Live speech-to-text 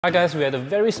Hi guys, we had a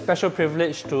very special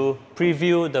privilege to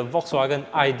preview the Volkswagen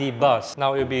ID bus.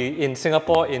 Now it will be in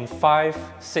Singapore in 5,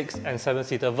 6 and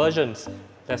 7-seater versions.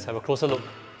 Let's have a closer look.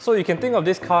 So you can think of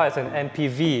this car as an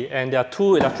MPV, and there are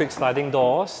two electric sliding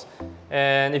doors.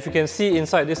 And if you can see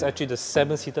inside, this is actually the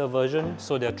 7-seater version,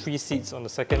 so there are 3 seats on the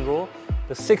second row.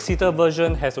 The 6-seater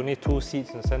version has only 2 seats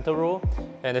in the center row,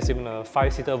 and there's even a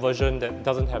 5-seater version that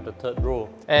doesn't have the third row.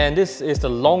 And this is the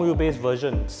long wheelbase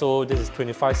version, so this is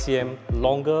 25 cm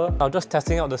longer. Now just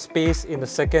testing out the space in the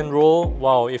second row,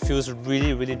 wow, it feels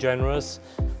really generous.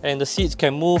 And the seats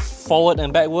can move forward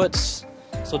and backwards,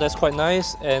 so that's quite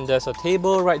nice. And there's a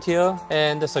table right here,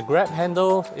 and there's a grab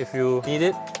handle if you need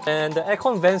it. And the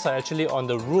aircon vents are actually on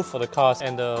the roof of the cars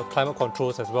and the climate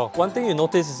controls as well. One thing you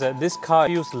notice is that this car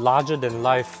feels larger than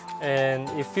life, and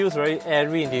it feels very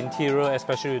airy in the interior,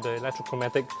 especially with the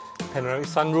electrochromatic panoramic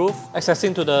sunroof.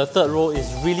 Accessing to the third row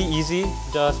is really easy.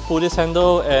 Just pull this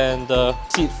handle and the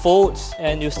seat folds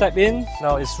and you step in.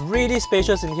 Now it's really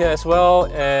spacious in here as well,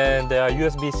 and there are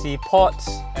USB-C ports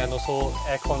and also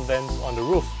aircon vents on the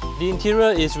roof. The interior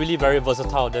is really very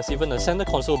versatile. There's even a center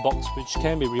console box which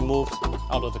can be removed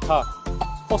out of the car.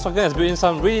 Volkswagen has built in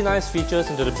some really nice features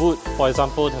into the boot. For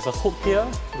example, there's a hook here,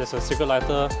 there's a cigarette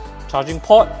lighter charging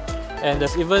port, and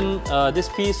there's even this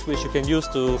piece which you can use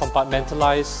to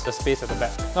compartmentalize the space at the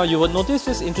back. Now you will notice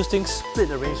this interesting split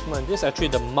arrangement. This is actually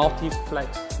the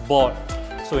multi-flex board.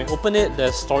 So when you open it,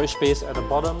 there's storage space at the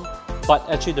bottom. But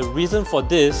actually the reason for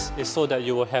this is so that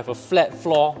you will have a flat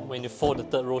floor when you fold the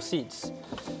third row seats.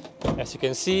 As you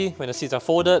can see, when the seats are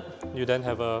folded, you then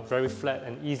have a very flat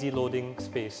and easy loading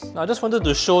space. Now I just wanted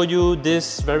to show you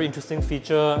this very interesting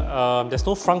feature. There's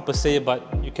no frunk per se, but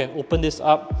you can open this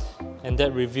up and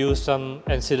that reveals some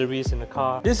ancillaries in the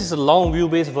car. This is a long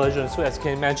wheelbase version, so as you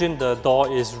can imagine, the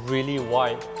door is really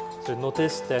wide. So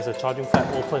notice there's a charging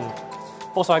flap open.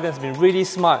 Volkswagen has been really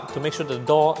smart to make sure the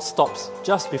door stops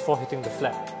just before hitting the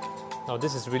flap. Now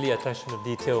this is really attention to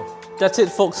detail. That's it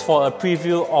folks for a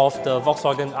preview of the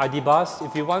Volkswagen ID bus.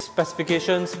 If you want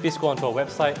specifications, please go onto our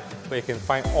website where you can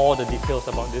find all the details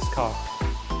about this car.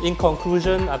 In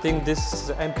conclusion, I think this is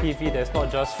an MPV that's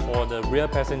not just for the rear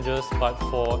passengers but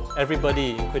for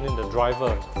everybody, including the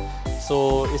driver.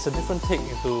 So it's a different take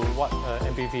into what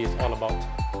MPV is all about.